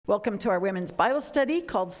Welcome to our women's Bible study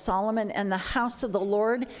called Solomon and the House of the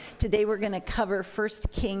Lord. Today we're going to cover 1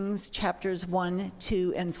 Kings chapters 1,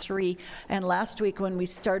 2, and 3. And last week when we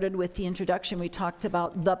started with the introduction, we talked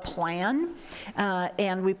about the plan.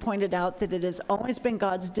 And we pointed out that it has always been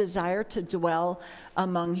God's desire to dwell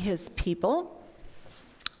among his people.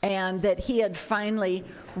 And that he had finally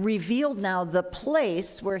revealed now the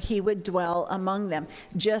place where he would dwell among them,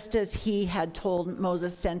 just as he had told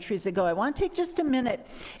Moses centuries ago. I want to take just a minute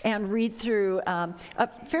and read through a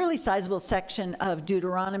fairly sizable section of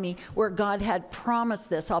Deuteronomy where God had promised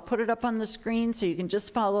this. I'll put it up on the screen so you can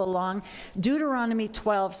just follow along. Deuteronomy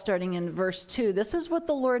 12, starting in verse 2. This is what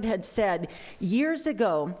the Lord had said years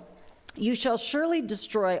ago. You shall surely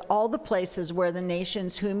destroy all the places where the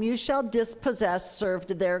nations whom you shall dispossess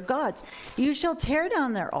served their gods. You shall tear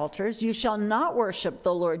down their altars. You shall not worship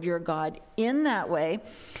the Lord your God in that way,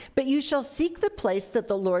 but you shall seek the place that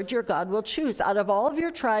the Lord your God will choose out of all of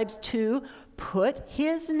your tribes to put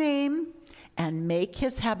his name and make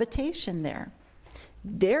his habitation there.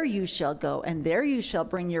 There you shall go, and there you shall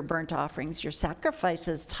bring your burnt offerings, your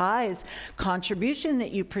sacrifices, tithes, contribution that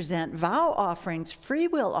you present, vow offerings, free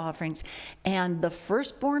will offerings, and the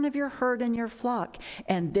firstborn of your herd and your flock.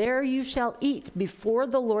 And there you shall eat before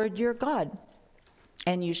the Lord your God.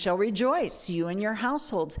 And you shall rejoice, you and your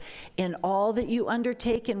households, in all that you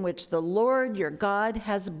undertake in which the Lord your God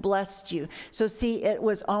has blessed you. So see, it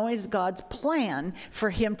was always God's plan for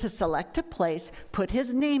him to select a place, put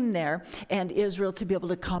his name there, and Israel to be able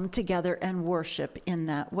to come together and worship in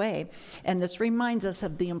that way. And this reminds us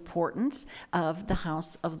of the importance of the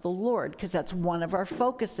house of the Lord, because that's one of our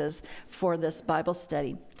focuses for this Bible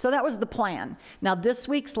study. So that was the plan. Now this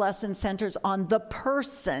week's lesson centers on the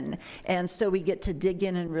person, and so we get to dig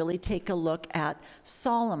in and really take a look at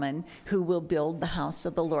Solomon, who will build the house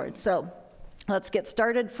of the Lord. So let's get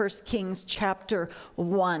started. 1 Kings chapter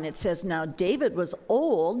 1. It says, Now David was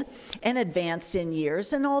old and advanced in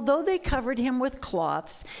years, and although they covered him with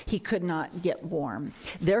cloths, he could not get warm.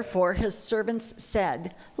 Therefore his servants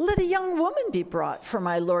said, Let a young woman be brought for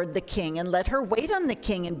my lord the king, and let her wait on the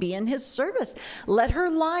king and be in his service. Let her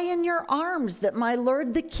lie in your arms, that my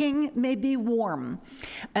lord the king may be warm.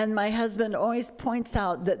 And my husband always points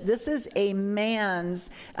out that this is a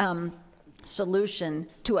man's solution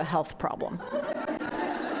to a health problem.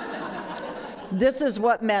 This is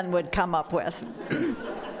what men would come up with.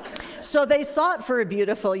 So they sought for a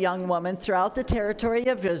beautiful young woman throughout the territory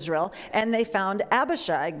of Israel, and they found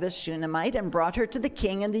Abishag the Shunammite and brought her to the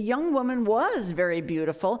king. And the young woman was very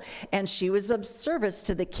beautiful, and she was of service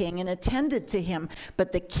to the king and attended to him.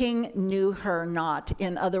 But the king knew her not.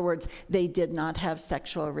 In other words, they did not have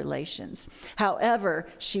sexual relations. However,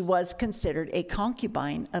 she was considered a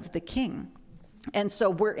concubine of the king. And so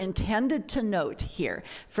we're intended to note here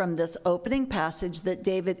from this opening passage that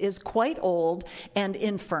David is quite old and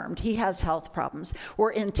infirmed. He has health problems.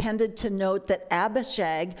 We're intended to note that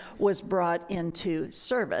Abishag was brought into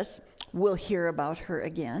service. We'll hear about her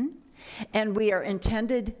again. And we are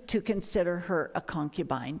intended to consider her a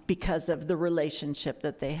concubine because of the relationship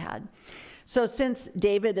that they had. So since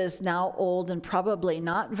David is now old and probably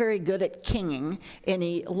not very good at kinging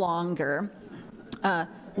any longer,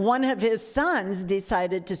 one of his sons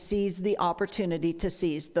decided to seize the opportunity to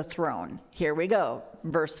seize the throne. Here we go,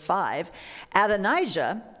 verse 5.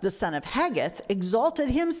 Adonijah, the son of Haggith, exalted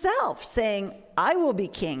himself, saying, I will be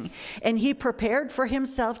king. And he prepared for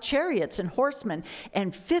himself chariots and horsemen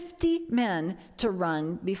and 50 men to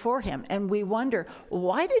run before him. And we wonder,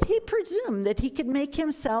 why did he presume that he could make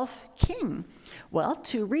himself king? Well,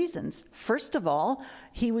 two reasons. First of all,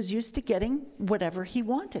 he was used to getting whatever he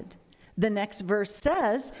wanted. The next verse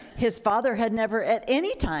says his father had never at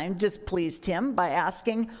any time displeased him by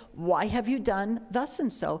asking, Why have you done thus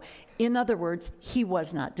and so? In other words, he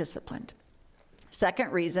was not disciplined.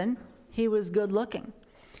 Second reason, he was good looking.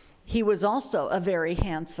 He was also a very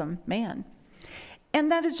handsome man.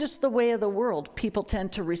 And that is just the way of the world. People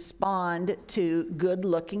tend to respond to good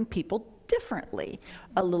looking people differently,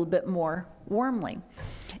 a little bit more warmly.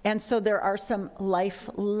 And so there are some life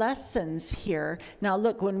lessons here. Now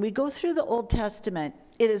look, when we go through the Old Testament,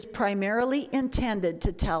 it is primarily intended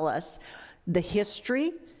to tell us the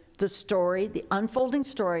history, the story, the unfolding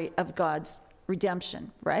story of God's redemption,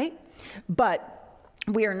 right? But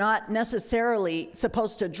we are not necessarily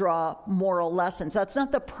supposed to draw moral lessons. That's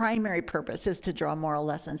not the primary purpose, is to draw moral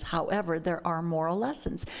lessons. However, there are moral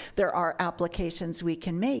lessons. There are applications we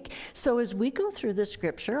can make. So as we go through the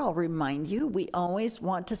scripture, I'll remind you, we always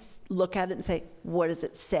want to look at it and say, what does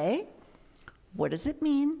it say? What does it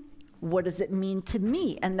mean? What does it mean to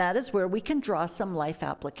me? And that is where we can draw some life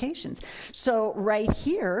applications. So right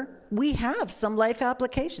here, we have some life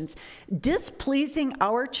applications. Displeasing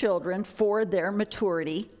our children for their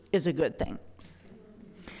maturity is a good thing.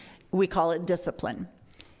 We call it discipline.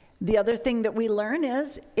 The other thing that we learn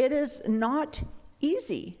is it is not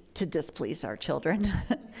easy to displease our children.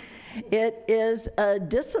 It is a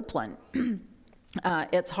discipline.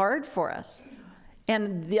 It's hard for us.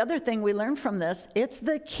 And the other thing we learn from this, it's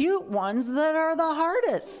the cute ones that are the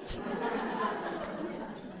hardest.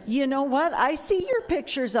 You know what? I see your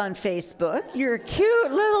pictures on Facebook. You're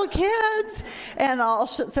cute little kids. And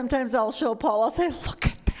sometimes I'll show Paul, I'll say, look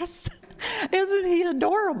at this. Isn't he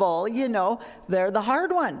adorable? You know, they're the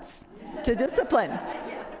hard ones to discipline.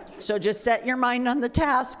 So just set your mind on the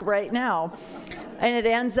task right now. And it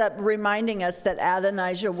ends up reminding us that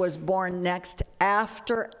Adonijah was born next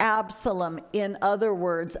after Absalom. In other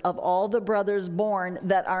words, of all the brothers born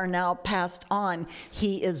that are now passed on,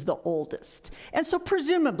 he is the oldest. And so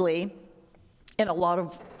presumably, in a lot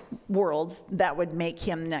of worlds, that would make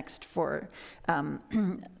him next for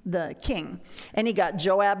the king. And he got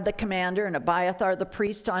Joab the commander and Abiathar the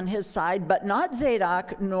priest on his side, but not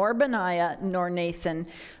Zadok, nor Benaiah, nor Nathan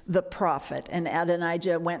the prophet. And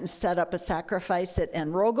Adonijah went and set up a sacrifice at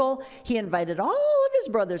En-Rogel. He invited all of his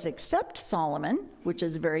brothers except Solomon, which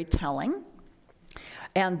is very telling.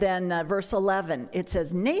 And then verse 11, it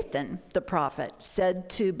says, Nathan the prophet said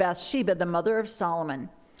to Bathsheba, the mother of Solomon,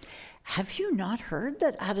 have you not heard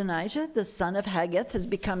that Adonijah, the son of Haggith, has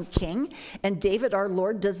become king, and David our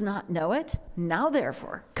Lord does not know it? Now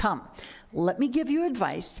therefore, come, let me give you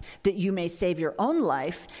advice that you may save your own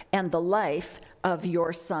life and the life of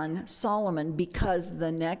your son Solomon, because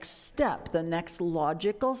the next step, the next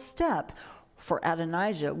logical step for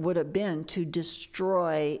Adonijah would have been to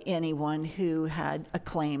destroy anyone who had a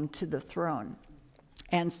claim to the throne.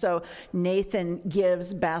 And so Nathan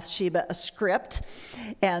gives Bathsheba a script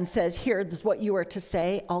and says, here, this is what you are to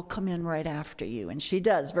say. I'll come in right after you. And she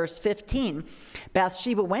does. Verse 15,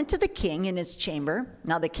 Bathsheba went to the king in his chamber.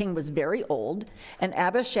 Now the king was very old, and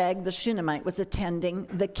Abishag the Shunammite was attending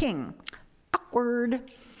the king.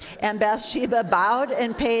 Awkward. And Bathsheba bowed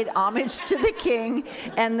and paid homage to the king.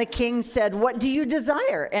 And the king said, what do you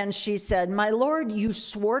desire? And she said, my lord, you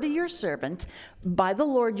swore to your servant by the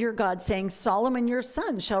Lord your God, saying, Solomon your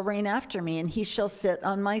son shall reign after me, and he shall sit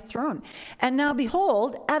on my throne. And now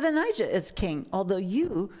behold, Adonijah is king, although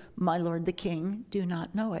you, my lord the king, do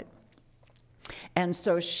not know it. And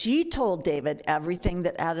so she told David everything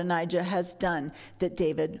that Adonijah has done that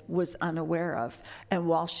David was unaware of. And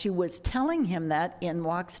while she was telling him that, in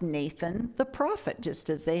walks Nathan the prophet, just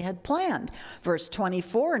as they had planned. Verse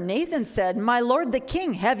 24, Nathan said, my lord the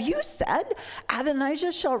king, have you said,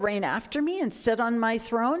 Adonijah shall reign after me and sit on my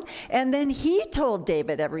throne? And then he told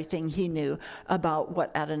David everything he knew about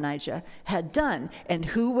what Adonijah had done, and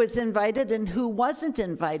who was invited and who wasn't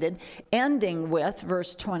invited, ending with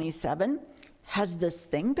verse 27, has this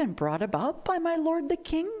thing been brought about by my lord the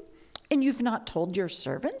king? And you've not told your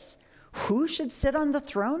servants who should sit on the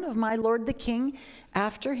throne of my lord the king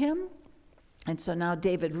after him? And so now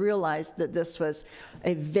David realized that this was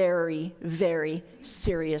a very, very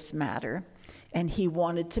serious matter. And he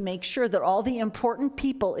wanted to make sure that all the important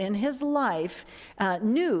people in his life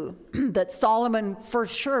knew that Solomon for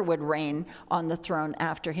sure would reign on the throne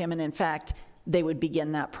after him. And in fact, they would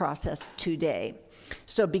begin that process today.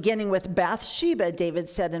 So beginning with Bathsheba, David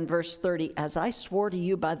said in verse 30, as I swore to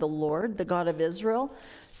you by the Lord, the God of Israel,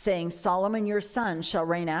 saying, Solomon your son shall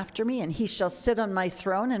reign after me, and he shall sit on my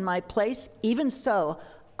throne in my place, even so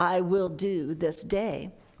I will do this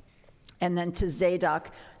day. And then to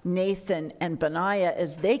Zadok, Nathan, and Benaiah,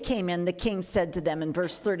 as they came in, the king said to them in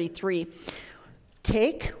verse 33,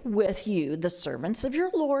 take with you the servants of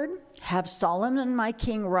your Lord, have Solomon my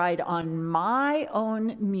king ride on my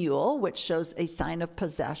own mule, which shows a sign of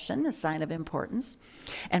possession, a sign of importance,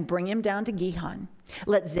 and bring him down to Gihon.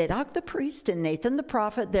 Let Zadok the priest and Nathan the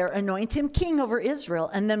prophet there anoint him king over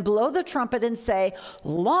Israel, and then blow the trumpet and say,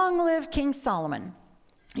 long live King Solomon.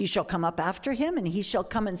 You shall come up after him, and he shall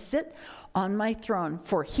come and sit on my throne,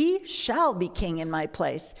 for he shall be king in my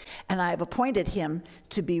place, and I have appointed him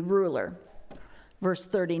to be ruler. Verse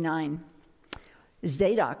 39,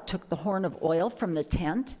 Zadok took the horn of oil from the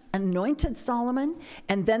tent, anointed Solomon,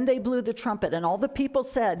 and then they blew the trumpet, and all the people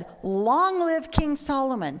said, long live King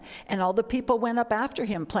Solomon. And all the people went up after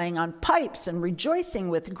him, playing on pipes and rejoicing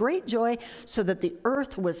with great joy, so that the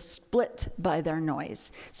earth was split by their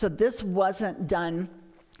noise. So this wasn't done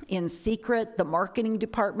in secret. The marketing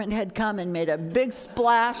department had come and made a big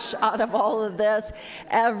splash out of all of this.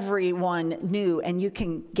 Everyone knew, and you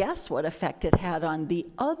can guess what effect it had on the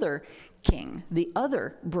other king, the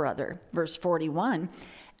other brother. Verse 41,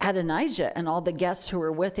 Adonijah and all the guests who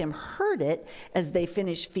were with him heard it as they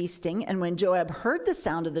finished feasting. And when Joab heard the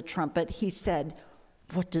sound of the trumpet, he said,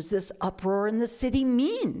 "What does this uproar in the city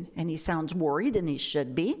mean?" And he sounds worried, and he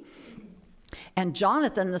should be. And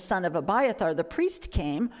Jonathan, the son of Abiathar, the priest,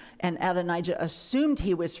 came, and Adonijah assumed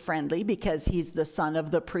he was friendly because he's the son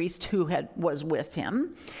of the priest who was with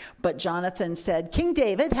him. But Jonathan said, "King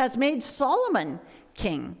David has made Solomon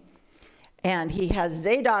king, and he has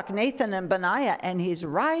Zadok, Nathan, and Benaiah, and he's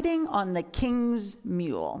riding on the king's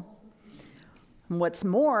mule." What's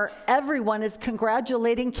more, everyone is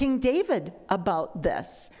congratulating King David about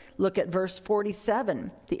this. Look at verse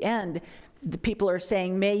 47, the end. The people are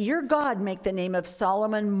saying, "May your God make the name of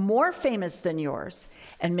Solomon more famous than yours,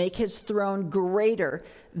 and make his throne greater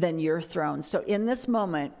than your throne." So in this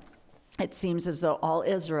moment, it seems as though all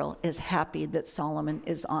Israel is happy that Solomon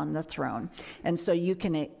is on the throne. And so you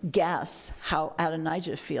can guess how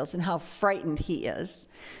Adonijah feels and how frightened he is.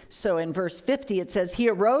 So in verse 50, it says, "He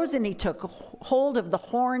arose and he took hold of the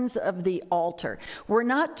horns of the altar." We're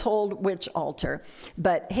not told which altar,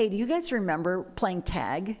 but hey, do you guys remember playing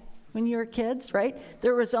tag when you were kids, right?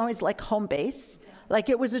 There was always like home base. Like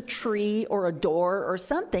it was a tree or a door or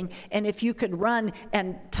something. And if you could run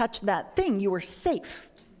and touch that thing, you were safe.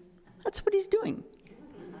 That's what he's doing.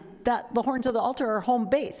 That the horns of the altar are home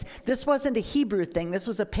base. This wasn't a Hebrew thing. This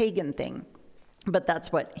was a pagan thing. But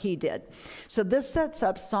that's what he did. So this sets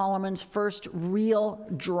up Solomon's first real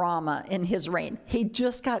drama in his reign. He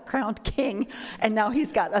just got crowned king, and now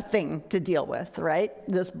he's got a thing to deal with, right?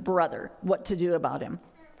 This brother, what to do about him.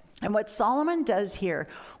 And what Solomon does here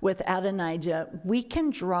with Adonijah, we can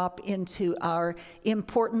drop into our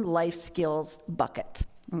important life skills bucket,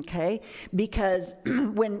 okay? Because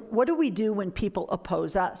what do we do when people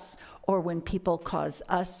oppose us or when people cause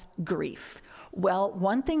us grief? Well,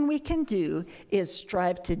 one thing we can do is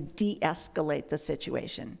strive to de-escalate the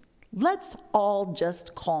situation. Let's all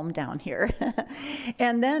just calm down here.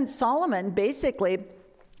 And then Solomon basically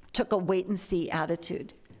took a wait-and-see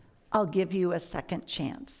attitude. I'll give you a second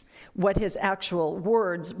chance. What his actual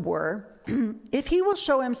words were, "If he will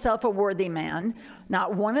show himself a worthy man,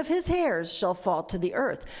 not one of his hairs shall fall to the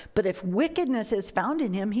earth. But if wickedness is found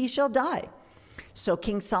in him, he shall die." So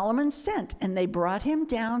King Solomon sent, and they brought him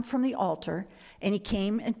down from the altar, and he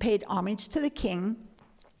came and paid homage to the king.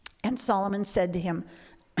 And Solomon said to him,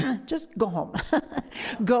 "Just go home.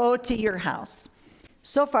 Go to your house."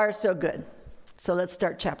 So far, so good. So let's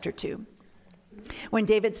start chapter 2. When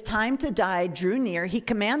David's time to die drew near, he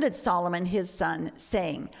commanded Solomon his son,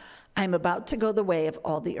 saying, "I am about to go the way of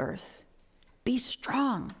all the earth. Be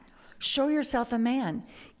strong, show yourself a man,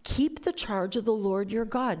 keep the charge of the Lord your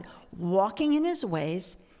God, walking in his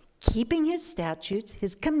ways, keeping his statutes,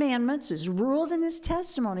 his commandments, his rules, and his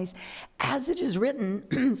testimonies, as it is written,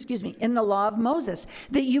 in the law of Moses,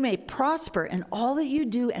 that you may prosper in all that you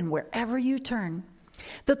do and wherever you turn.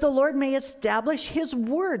 That the Lord may establish his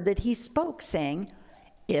word that he spoke, saying,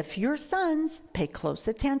 if your sons pay close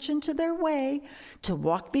attention to their way, to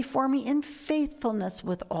walk before me in faithfulness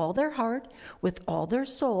with all their heart, with all their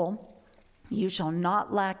soul, you shall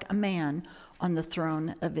not lack a man on the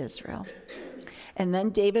throne of Israel." And then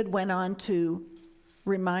David went on to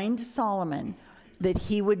remind Solomon that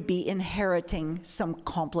he would be inheriting some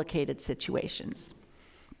complicated situations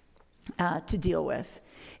to deal with.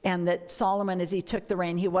 And that Solomon, as he took the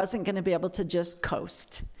reign, he wasn't going to be able to just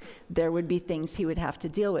coast. There would be things he would have to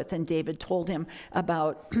deal with. And David told him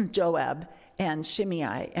about Joab and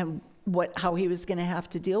Shimei and how he was going to have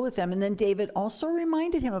to deal with them. And then David also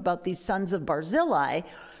reminded him about these sons of Barzillai,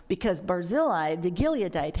 because Barzillai, the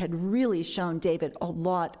Gileadite, had really shown David a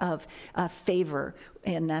lot of favor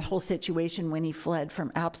in that whole situation when he fled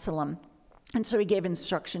from Absalom. And so he gave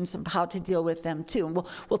instructions of how to deal with them too. And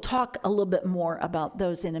we'll talk a little bit more about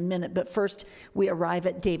those in a minute. But first, we arrive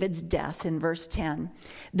at David's death in verse 10.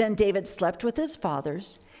 Then David slept with his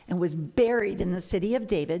fathers and was buried in the city of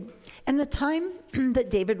David. And the time that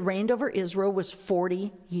David reigned over Israel was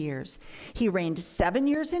 40 years. He reigned 7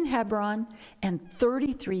 years in Hebron and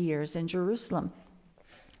 33 years in Jerusalem.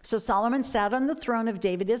 So Solomon sat on the throne of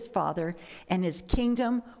David his father, and his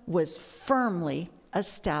kingdom was firmly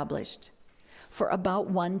established for about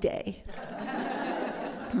 1 day.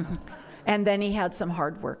 And then he had some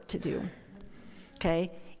hard work to do. Okay?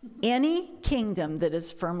 Any kingdom that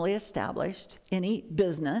is firmly established, any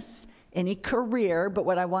business, any career, but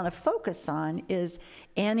what I want to focus on is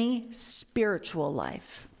any spiritual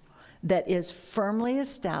life that is firmly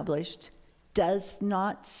established does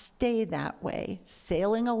not stay that way,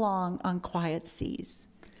 sailing along on quiet seas.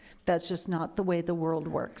 That's just not the way the world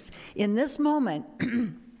works. In this moment,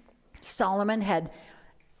 Solomon had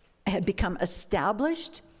become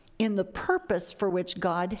established in the purpose for which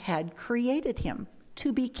God had created him,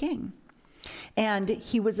 to be king. And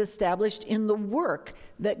he was established in the work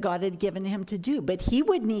that God had given him to do. But he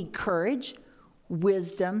would need courage,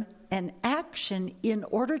 wisdom, and action in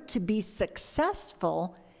order to be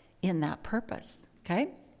successful in that purpose,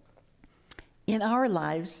 okay? In our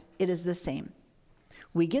lives, it is the same.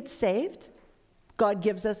 We get saved. God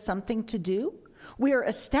gives us something to do. We are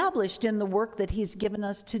established in the work that he's given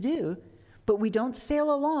us to do, but we don't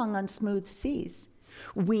sail along on smooth seas.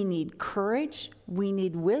 We need courage, we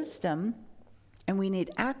need wisdom, and we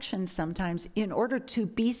need action sometimes in order to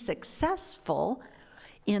be successful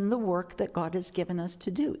in the work that God has given us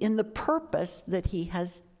to do, in the purpose that he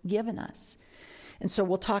has given us. And so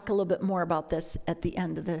we'll talk a little bit more about this at the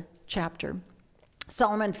end of the chapter.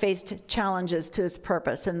 Solomon faced challenges to his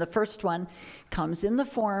purpose, and the first one comes in the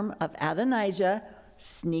form of Adonijah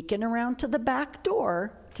sneaking around to the back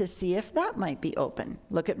door to see if that might be open.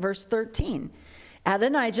 Look at verse 13.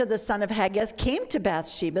 Adonijah, the son of Haggith, came to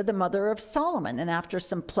Bathsheba, the mother of Solomon, and after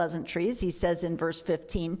some pleasantries, he says in verse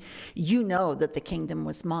 15, "You know that the kingdom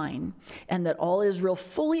was mine, and that all Israel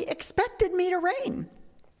fully expected me to reign.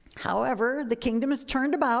 However, the kingdom has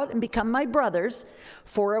turned about and become my brother's,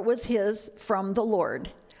 for it was his from the Lord."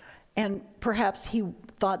 And perhaps he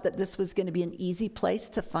thought that this was going to be an easy place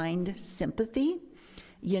to find sympathy.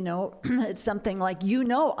 You know, it's something like,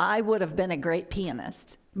 I would have been a great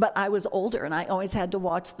pianist, but I was older and I always had to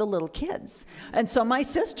watch the little kids. And so my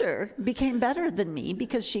sister became better than me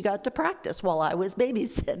because she got to practice while I was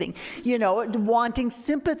babysitting, wanting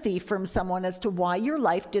sympathy from someone as to why your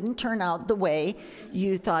life didn't turn out the way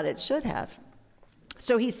you thought it should have.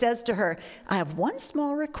 So he says to her, "I have one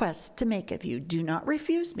small request to make of you. Do not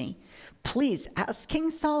refuse me. Please ask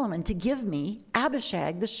King Solomon to give me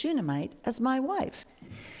Abishag the Shunammite as my wife."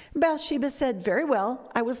 Bathsheba said, "Very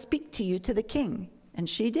well, I will speak to you to the king." And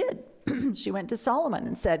she did. She went to Solomon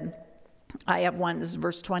and said, this is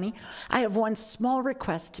verse 20, "I have one small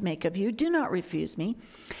request to make of you. Do not refuse me."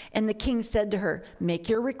 And the king said to her, "Make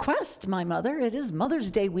your request, my mother. It is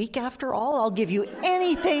Mother's Day week after all. I'll give you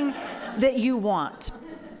anything that you want."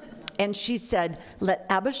 And she said, "Let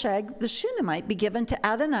Abishag the Shunammite be given to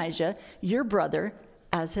Adonijah, your brother,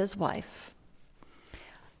 as his wife."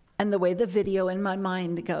 And the way the video in my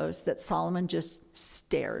mind goes, that Solomon just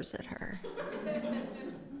stares at her.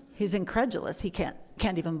 He's incredulous. He can't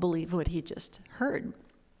even believe what he just heard.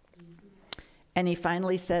 And he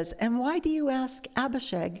finally says, "And why do you ask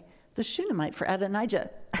Abishag the Shunammite for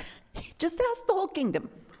Adonijah?" Just ask the whole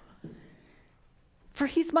kingdom. "For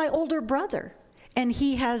he's my older brother, and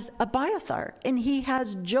he has Abiathar, and he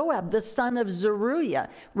has Joab, the son of Zeruiah.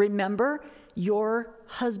 Remember, your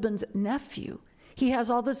husband's nephew. He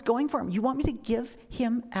has all this going for him. You want me to give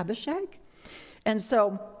him Abishag?" And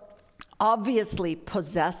so, obviously,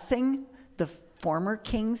 possessing the former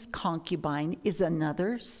king's concubine is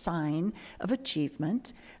another sign of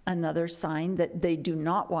achievement, another sign that they do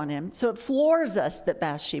not want him. So it floors us that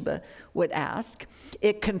Bathsheba would ask.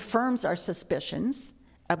 It confirms our suspicions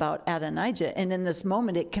about Adonijah. And in this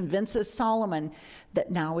moment, it convinces Solomon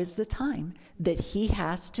that now is the time, that he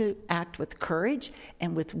has to act with courage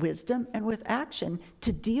and with wisdom and with action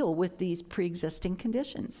to deal with these pre-existing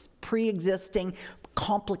conditions, pre-existing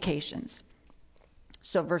complications.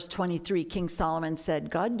 So verse 23, King Solomon said,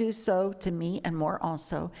 "God do so to me and more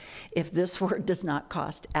also, if this word does not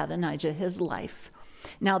cost Adonijah his life.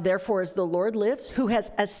 Now therefore, as the Lord lives, who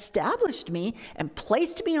has established me and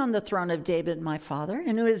placed me on the throne of David my father,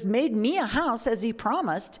 and who has made me a house as he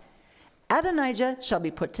promised, Adonijah shall be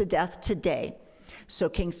put to death today." So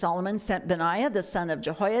King Solomon sent Benaiah, the son of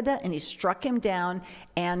Jehoiada, and he struck him down,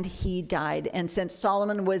 and he died. And since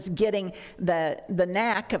Solomon was getting the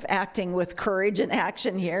knack of acting with courage and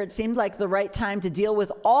action here, it seemed like the right time to deal with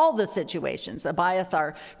all the situations,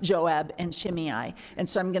 Abiathar, Joab, and Shimei. And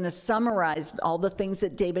so I'm going to summarize all the things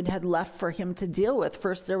that David had left for him to deal with.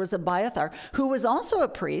 First, there was Abiathar, who was also a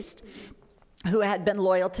priest, who had been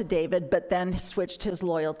loyal to David, but then switched his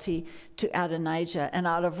loyalty to Adonijah. And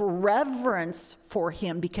out of reverence for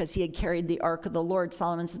him, because he had carried the ark of the Lord,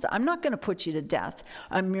 Solomon says, "I'm not going to put you to death.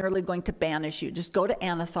 I'm merely going to banish you. Just go to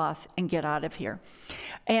Anathoth and get out of here."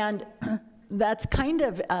 And that's kind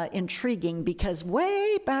of intriguing, because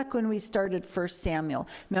way back when we started 1 Samuel,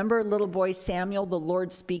 remember little boy Samuel, the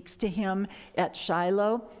Lord speaks to him at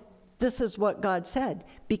Shiloh. This is what God said.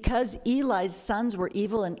 Because Eli's sons were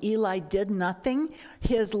evil and Eli did nothing,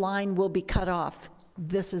 his line will be cut off.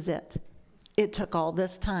 This is it. It took all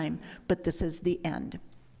this time, but this is the end.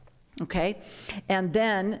 Okay? And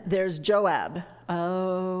then there's Joab.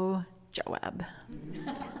 Oh, Joab.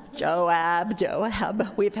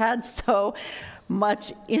 Joab. We've had so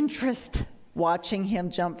much interest watching him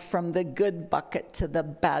jump from the good bucket to the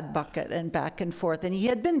bad bucket and back and forth. And he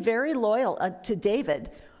had been very loyal to David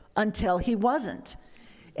until he wasn't.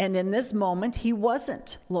 And in this moment, he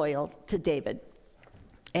wasn't loyal to David.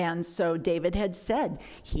 And so David had said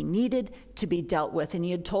he needed to be dealt with. And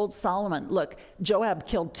he had told Solomon, look, Joab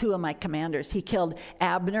killed 2 of my commanders. He killed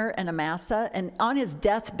Abner and Amasa. And on his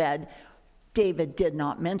deathbed, David did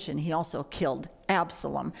not mention he also killed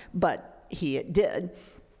Absalom, but he did.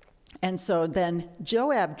 And so then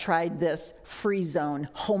Joab tried this free zone,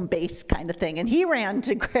 home base kind of thing, and he ran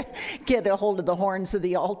to get a hold of the horns of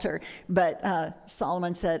the altar. But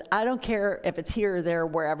Solomon said, I don't care if it's here or there,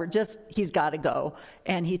 wherever, just he's got to go.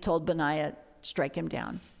 And he told Benaiah, strike him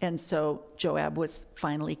down. And so Joab was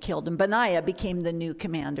finally killed, and Benaiah became the new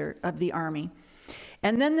commander of the army.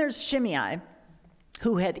 And then there's Shimei,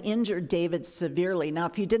 who had injured David severely. Now,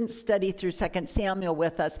 if you didn't study through 2 Samuel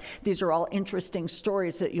with us, these are all interesting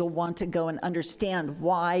stories that you'll want to go and understand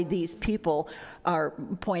why these people are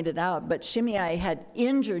pointed out. But Shimei had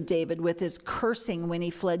injured David with his cursing when he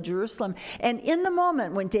fled Jerusalem. And in the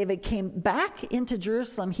moment when David came back into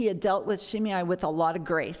Jerusalem, he had dealt with Shimei with a lot of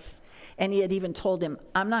grace. And he had even told him,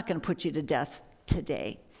 I'm not going to put you to death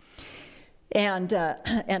today. And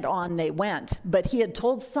on they went. But he had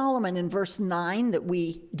told Solomon in verse 9 that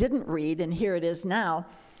we didn't read, and here it is now.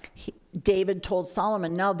 David told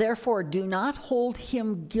Solomon, now therefore do not hold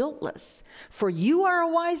him guiltless, for you are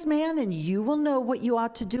a wise man, and you will know what you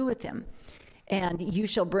ought to do with him. And you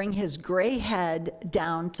shall bring his gray head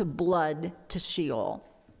down to blood to Sheol.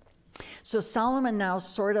 So Solomon now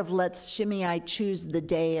sort of lets Shimei choose the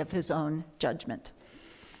day of his own judgment.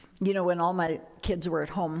 You know, when all my kids were at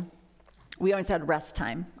home, we always had rest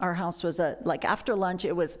time. Our house was like after lunch,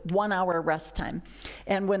 it was 1 hour rest time.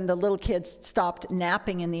 And when the little kids stopped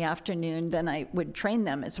napping in the afternoon, then I would train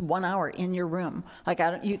them. It's 1 hour in your room. Like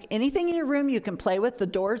anything in your room you can play with, the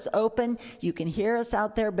door's open, you can hear us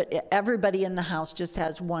out there, but everybody in the house just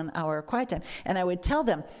has 1 hour quiet time. And I would tell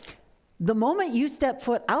them, the moment you step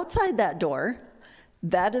foot outside that door,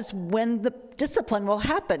 that is when the discipline will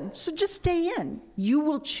happen. So just stay in. You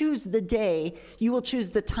will choose the day, you will choose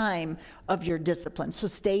the time of your discipline. So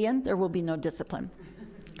stay in, there will be no discipline.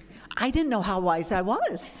 I didn't know how wise I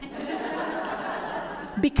was.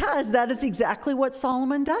 Because that is exactly what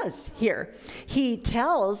Solomon does here. He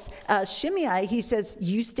tells Shimei, he says,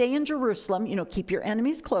 you stay in Jerusalem, keep your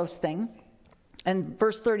enemies close thing. And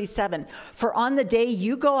verse 37, for on the day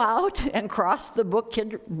you go out and cross the brook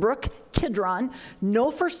Kidron, know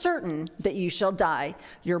for certain that you shall die.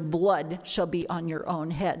 Your blood shall be on your own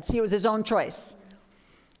head. See, it was his own choice.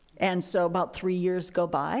 And so about 3 years go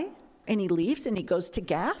by, and he leaves, and he goes to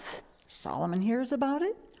Gath. Solomon hears about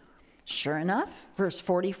it. Sure enough, verse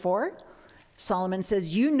 44, Solomon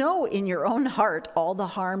says, you know in your own heart all the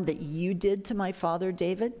harm that you did to my father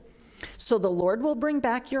David. So the Lord will bring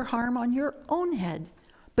back your harm on your own head.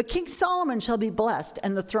 But King Solomon shall be blessed,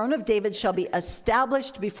 and the throne of David shall be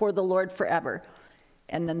established before the Lord forever.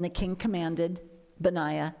 And then the king commanded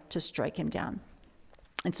Benaiah to strike him down.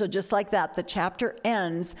 And so just like that, the chapter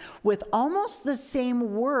ends with almost the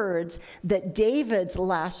same words that David's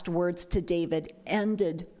last words to David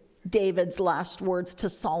ended. David's last words to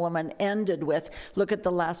Solomon ended with. Look at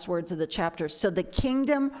the last words of the chapter. So the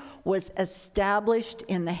kingdom was established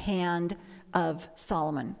in the hand of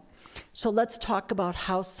Solomon. So let's talk about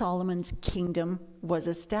how Solomon's kingdom was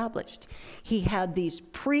established. He had these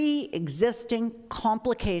pre-existing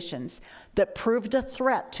complications that proved a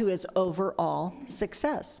threat to his overall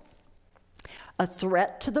success. A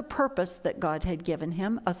threat to the purpose that God had given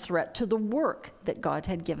him, a threat to the work that God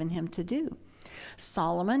had given him to do.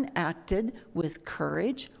 Solomon acted with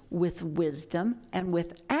courage, with wisdom, and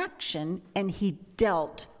with action, and he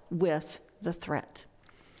dealt with the threat.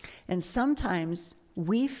 And sometimes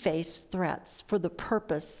we face threats for the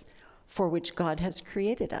purpose for which God has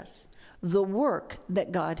created us, the work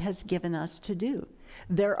that God has given us to do.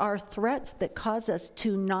 There are threats that cause us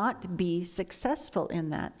to not be successful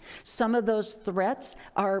in that. Some of those threats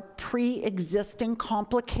are pre-existing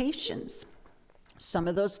complications. Some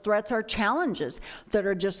of those threats are challenges that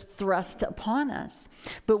are just thrust upon us.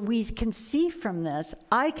 But we can see from this,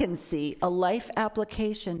 I can see a life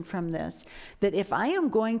application from this, that if I am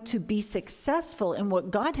going to be successful in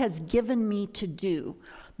what God has given me to do,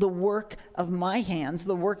 the work of my hands,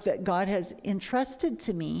 the work that God has entrusted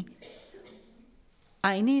to me,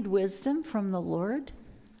 I need wisdom from the Lord.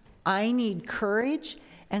 I need courage.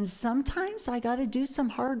 And sometimes I got to do some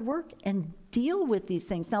hard work and deal with these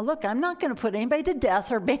things. Now, look, I'm not going to put anybody to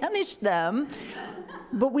death or banish them,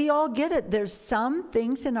 but we all get it. There's some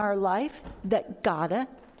things in our life that gotta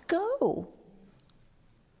go,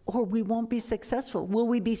 or we won't be successful. Will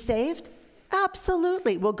we be saved?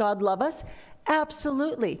 Absolutely. Will God love us?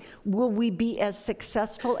 Absolutely. Will we be as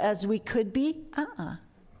successful as we could be?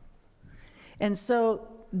 And so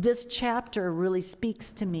this chapter really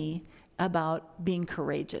speaks to me about being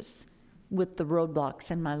courageous with the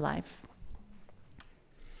roadblocks in my life.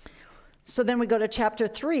 So then we go to chapter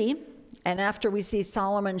 3, and after we see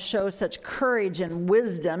Solomon show such courage and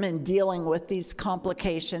wisdom in dealing with these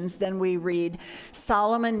complications, then we read,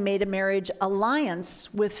 Solomon made a marriage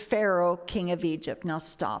alliance with Pharaoh, king of Egypt. Now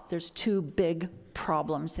stop. There's two big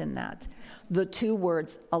problems in that. The two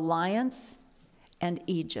words, alliance and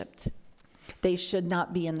Egypt. They should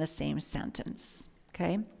not be in the same sentence,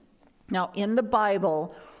 okay? Now, in the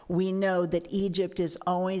Bible, we know that Egypt is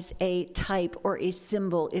always a type or a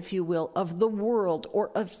symbol, if you will, of the world or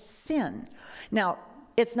of sin. Now,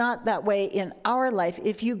 it's not that way in our life.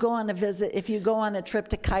 If you go on a visit, if you go on a trip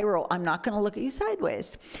to Cairo, I'm not going to look at you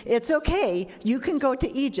sideways. It's okay. You can go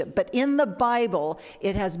to Egypt. But in the Bible,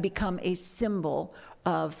 it has become a symbol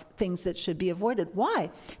of things that should be avoided. Why?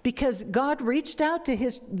 Because God reached out to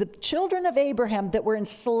the children of Abraham that were in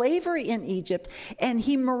slavery in Egypt, and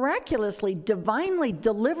he miraculously, divinely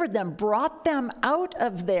delivered them, brought them out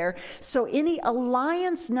of there. So any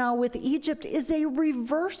alliance now with Egypt is a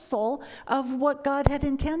reversal of what God had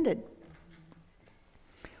intended.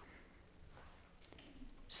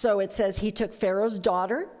 So it says he took Pharaoh's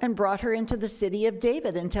daughter and brought her into the city of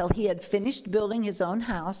David until he had finished building his own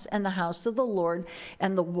house and the house of the Lord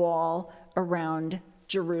and the wall around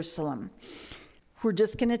Jerusalem. We're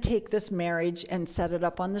just going to take this marriage and set it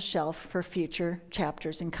up on the shelf for future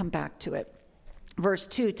chapters and come back to it. Verse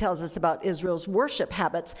 2 tells us about Israel's worship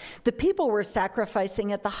habits. The people were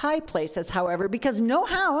sacrificing at the high places, however, because no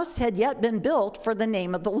house had yet been built for the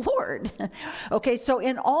name of the Lord. Okay, so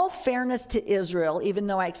in all fairness to Israel, even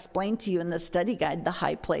though I explained to you in the study guide the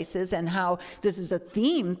high places and how this is a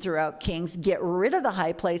theme throughout Kings, get rid of the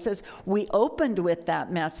high places, we opened with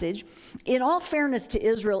that message. In all fairness to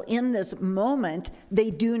Israel, in this moment,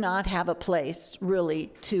 they do not have a place really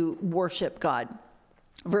to worship God.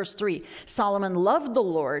 Verse 3, Solomon loved the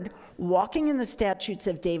Lord, walking in the statutes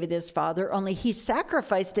of David his father, only he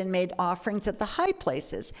sacrificed and made offerings at the high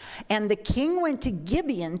places. And the king went to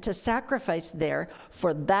Gibeon to sacrifice there,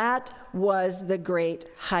 for that was the great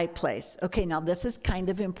high place. Okay, now this is kind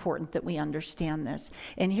of important that we understand this.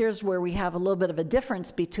 And here's where we have a little bit of a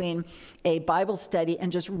difference between a Bible study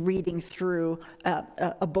and just reading through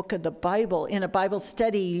a book of the Bible. In a Bible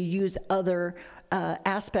study, you use other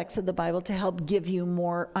aspects of the Bible to help give you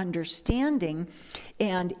more understanding,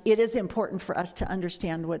 and it is important for us to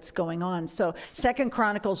understand what's going on. So 2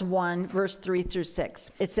 Chronicles 1, verse 3 through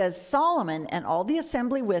 6, it says, Solomon and all the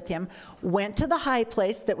assembly with him went to the high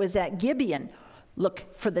place that was at Gibeon.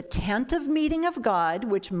 Look, for the tent of meeting of God,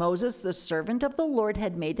 which Moses, the servant of the Lord,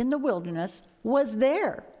 had made in the wilderness, was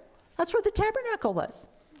there. That's where the tabernacle was.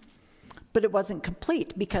 But it wasn't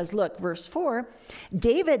complete because, look, verse 4,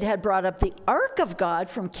 David had brought up the ark of God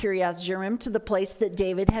from Kiriath Jearim to the place that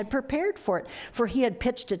David had prepared for it, for he had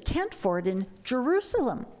pitched a tent for it in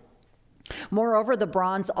Jerusalem. Moreover, the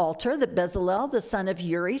bronze altar that Bezalel, the son of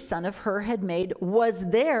Uri, son of Hur, had made was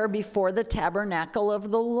there before the tabernacle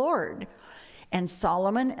of the Lord. And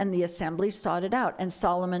Solomon and the assembly sought it out. And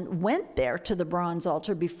Solomon went there to the bronze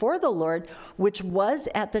altar before the Lord, which was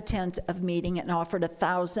at the tent of meeting, and offered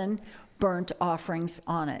 1,000 burnt offerings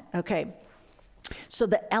on it. Okay, so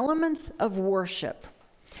the elements of worship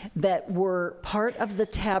that were part of the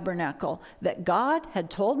tabernacle that God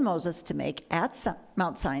had told Moses to make at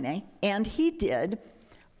Mount Sinai, and he did,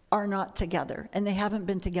 are not together, and they haven't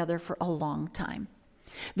been together for a long time.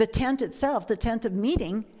 The tent itself, the tent of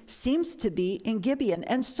meeting, seems to be in Gibeon,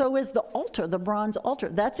 and so is the altar, the bronze altar.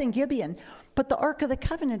 That's in Gibeon, but the Ark of the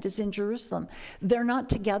Covenant is in Jerusalem. They're not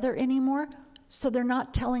together anymore, so they're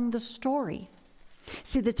not telling the story.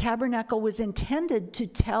 See, the tabernacle was intended to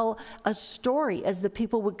tell a story. As the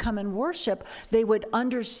people would come and worship, they would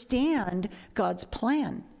understand God's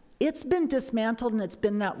plan. It's been dismantled, and it's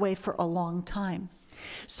been that way for a long time.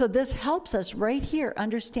 So this helps us right here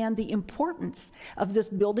understand the importance of this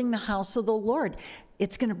building the house of the Lord.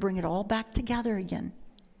 It's going to bring it all back together again.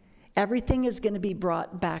 Everything is going to be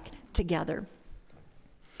brought back together.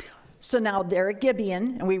 So now they're at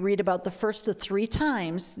Gibeon, and we read about the first of 3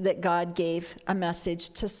 times that God gave a message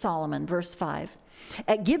to Solomon. Verse 5.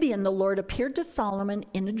 At Gibeon, the Lord appeared to Solomon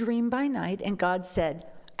in a dream by night, and God said,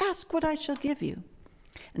 "Ask what I shall give you."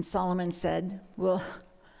 And Solomon said, "Well,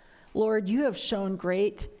 Lord, you have shown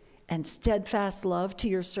great and steadfast love to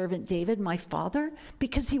your servant David, my father,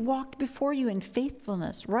 because he walked before you in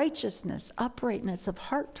faithfulness, righteousness, uprightness of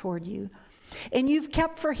heart toward you. And you've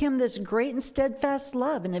kept for him this great and steadfast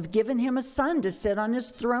love, and have given him a son to sit on his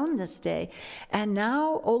throne this day. And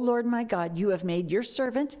now, O Lord my God, you have made your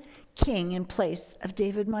servant king in place of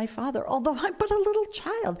David my father, although I'm but a little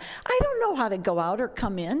child. I don't know how to go out or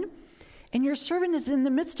come in. And your servant is in the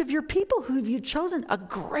midst of your people, who have you chosen, a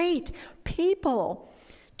great people,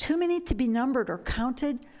 too many to be numbered or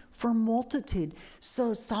counted for multitude."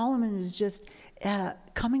 So Solomon is just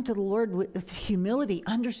coming to the Lord with humility,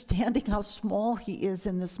 understanding how small he is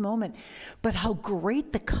in this moment, but how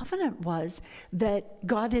great the covenant was that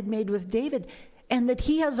God had made with David, and that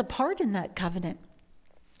he has a part in that covenant.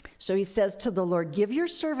 So he says to the Lord, "Give your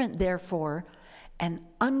servant, therefore, an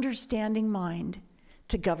understanding mind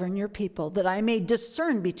to govern your people, that I may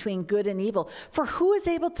discern between good and evil. For who is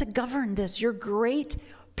able to govern this, your great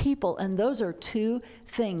people?" And those are 2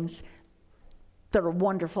 things that are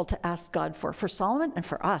wonderful to ask God for Solomon and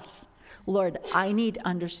for us. Lord, I need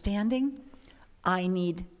understanding. I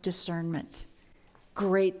need discernment.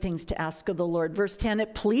 Great things to ask of the Lord. Verse 10,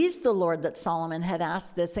 it pleased the Lord that Solomon had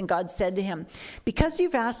asked this, and God said to him, "Because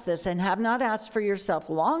you've asked this and have not asked for yourself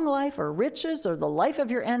long life or riches or the life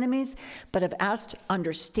of your enemies, but have asked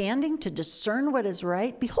understanding to discern what is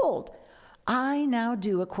right, behold, I now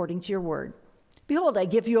do according to your word. Behold, I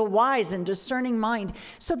give you a wise and discerning mind,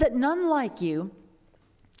 so that none like you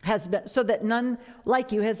has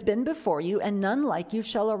been before you, and none like you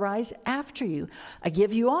shall arise after you. I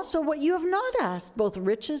give you also what you have not asked, both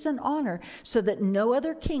riches and honor, so that no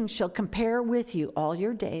other king shall compare with you all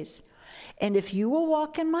your days. And if you will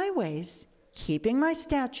walk in my ways, keeping my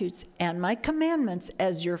statutes and my commandments,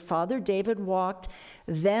 as your father David walked,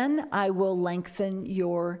 then I will lengthen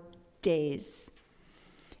your days."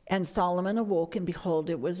 And Solomon awoke, and behold,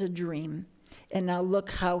 it was a dream. And now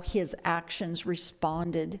look how his actions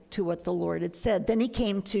responded to what the Lord had said. Then he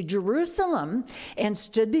came to Jerusalem and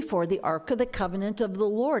stood before the ark of the covenant of the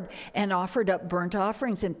Lord, and offered up burnt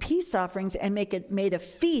offerings and peace offerings, and made a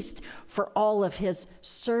feast for all of his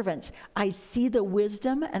servants. I see the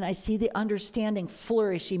wisdom and I see the understanding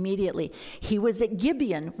flourish immediately. He was at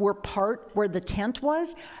Gibeon, where the tent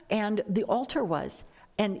was and the altar was.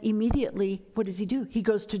 And immediately, what does he do? He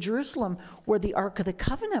goes to Jerusalem, where the Ark of the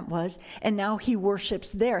Covenant was, and now he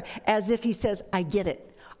worships there, as if he says, I get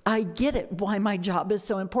it. I get it, why my job is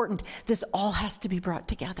so important. This all has to be brought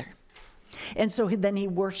together. And so then he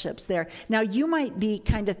worships there. Now, you might be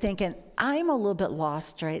kind of thinking, I'm a little bit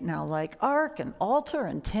lost right now, like ark and altar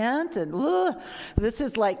and tent, and this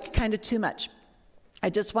is like kind of too much.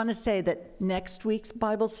 I just want to say that next week's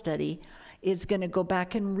Bible study is going to go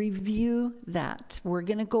back and review that. We're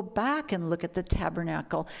going to go back and look at the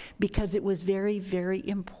tabernacle, because it was very, very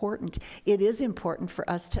important. It is important for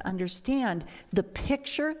us to understand the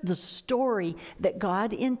picture, the story that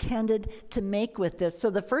God intended to make with this. So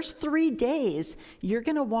the first 3 days, you're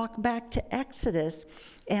going to walk back to Exodus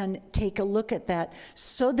and take a look at that,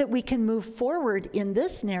 so that we can move forward in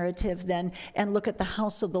this narrative then and look at the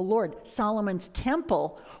house of the Lord, Solomon's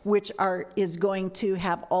temple, which is going to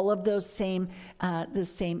have all of those same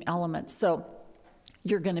elements. So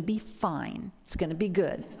you're going to be fine. It's going to be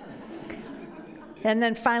good. And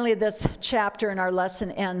then finally, this chapter in our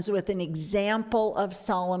lesson ends with an example of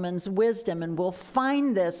Solomon's wisdom. And we'll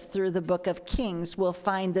find this through the book of Kings. We'll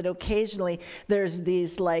find that occasionally there's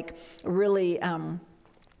these like really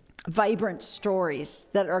vibrant stories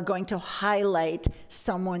that are going to highlight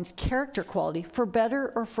someone's character quality, for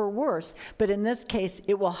better or for worse. But in this case,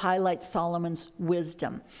 it will highlight Solomon's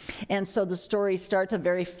wisdom. And so the story starts, a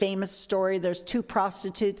very famous story. There's 2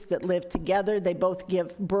 prostitutes that live together. They both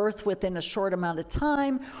give birth within a short amount of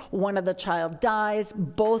time. One of the child dies.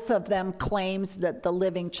 Both of them claims that the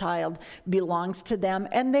living child belongs to them.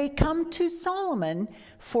 And they come to Solomon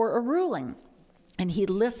for a ruling. And he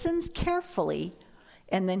listens carefully,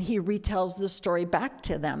 and then he retells the story back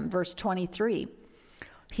to them. Verse 23,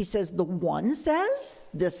 he says, the one says,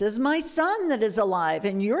 this is my son that is alive,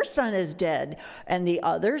 and your son is dead. And the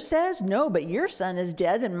other says, no, but your son is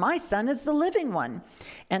dead, and my son is the living one.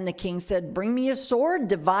 And the king said, bring me a sword,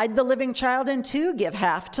 divide the living child in 2, give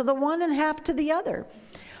half to the one and half to the other.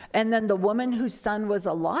 And then the woman whose son was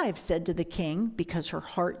alive said to the king, because her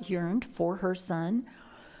heart yearned for her son,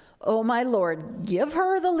 O my Lord, give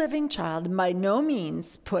her the living child, and by no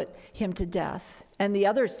means put him to death. And the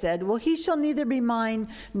others said, well, he shall neither be mine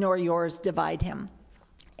nor yours, divide him.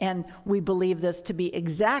 And we believe this to be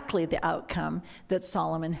exactly the outcome that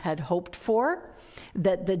Solomon had hoped for,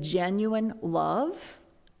 that the genuine love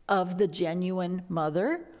of the genuine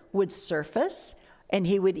mother would surface, and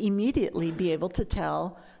he would immediately be able to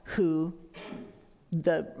tell who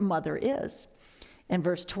the mother is. In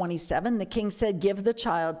verse 27, the king said, give the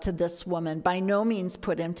child to this woman. By no means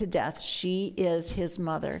put him to death. She is his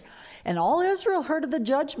mother. And all Israel heard of the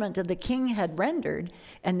judgment that the king had rendered,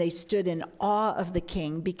 and they stood in awe of the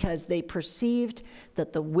king because they perceived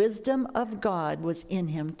that the wisdom of God was in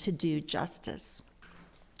him to do justice.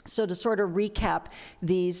 So to sort of recap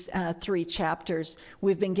these 3 chapters,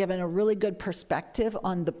 we've been given a really good perspective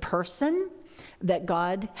on the person that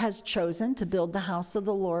God has chosen to build the house of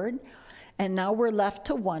the Lord. And now we're left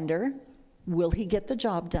to wonder, will he get the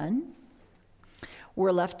job done?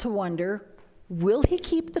 We're left to wonder, will he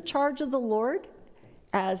keep the charge of the Lord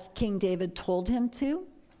as King David told him to?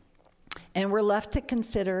 And we're left to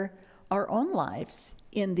consider our own lives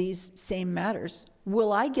in these same matters.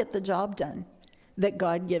 Will I get the job done that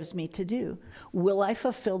God gives me to do? Will I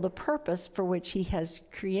fulfill the purpose for which he has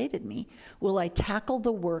created me? Will I tackle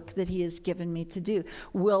the work that he has given me to do?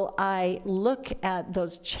 Will I look at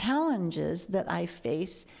those challenges that I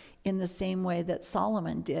face in the same way that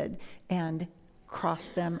Solomon did and cross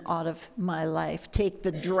them out of my life, take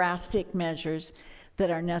the drastic measures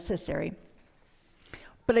that are necessary?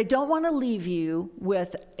 But I don't want to leave you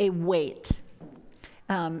with a weight,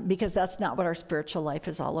 because that's not what our spiritual life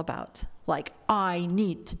is all about. Like, I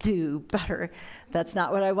need to do better. That's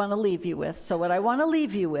not what I want to leave you with. So what I want to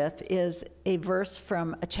leave you with is a verse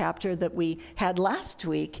from a chapter that we had last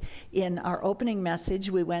week in our opening message.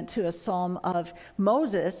 We went to a psalm of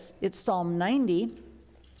Moses. It's Psalm 90.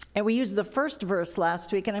 And we used the first verse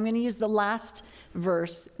last week, and I'm going to use the last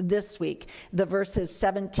verse this week. The verse is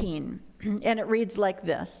 17, and it reads like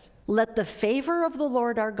this: let the favor of the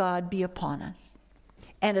Lord our God be upon us,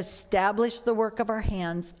 and establish the work of our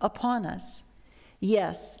hands upon us.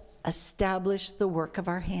 Yes, establish the work of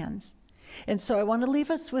our hands. And so I want to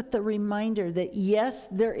leave us with the reminder that yes,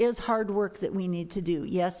 there is hard work that we need to do.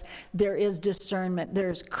 Yes, there is discernment,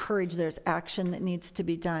 there's courage, there's action that needs to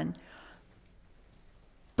be done.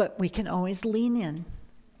 But we can always lean in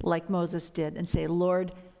like Moses did and say,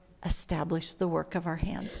 Lord, establish the work of our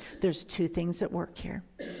hands. There's 2 things at work here.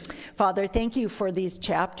 Father, thank you for these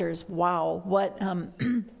chapters. Wow, what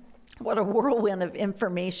a whirlwind of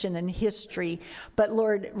information and history, but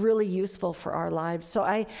Lord, really useful for our lives. So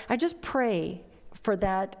I just pray for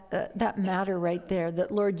that matter right there,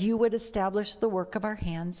 that Lord, you would establish the work of our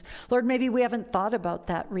hands. Lord, maybe we haven't thought about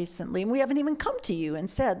that recently, and we haven't even come to you and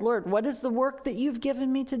said, Lord, what is the work that you've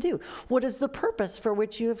given me to do? What is the purpose for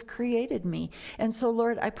which you have created me? And so,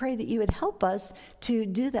 Lord, I pray that you would help us to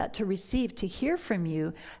do that, to receive, to hear from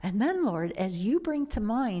you. And then, Lord, as you bring to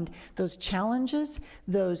mind those challenges,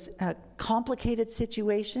 those complicated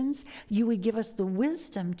situations, you would give us the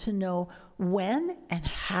wisdom to know when and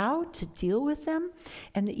how to deal with them,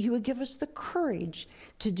 and that you would give us the courage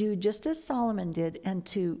to do just as Solomon did and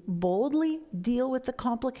to boldly deal with the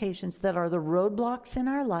complications that are the roadblocks in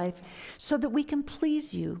our life so that we can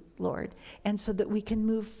please you, Lord, and so that we can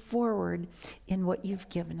move forward in what you've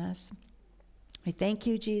given us. We thank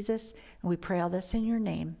you, Jesus, and we pray all this in your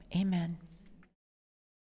name. Amen.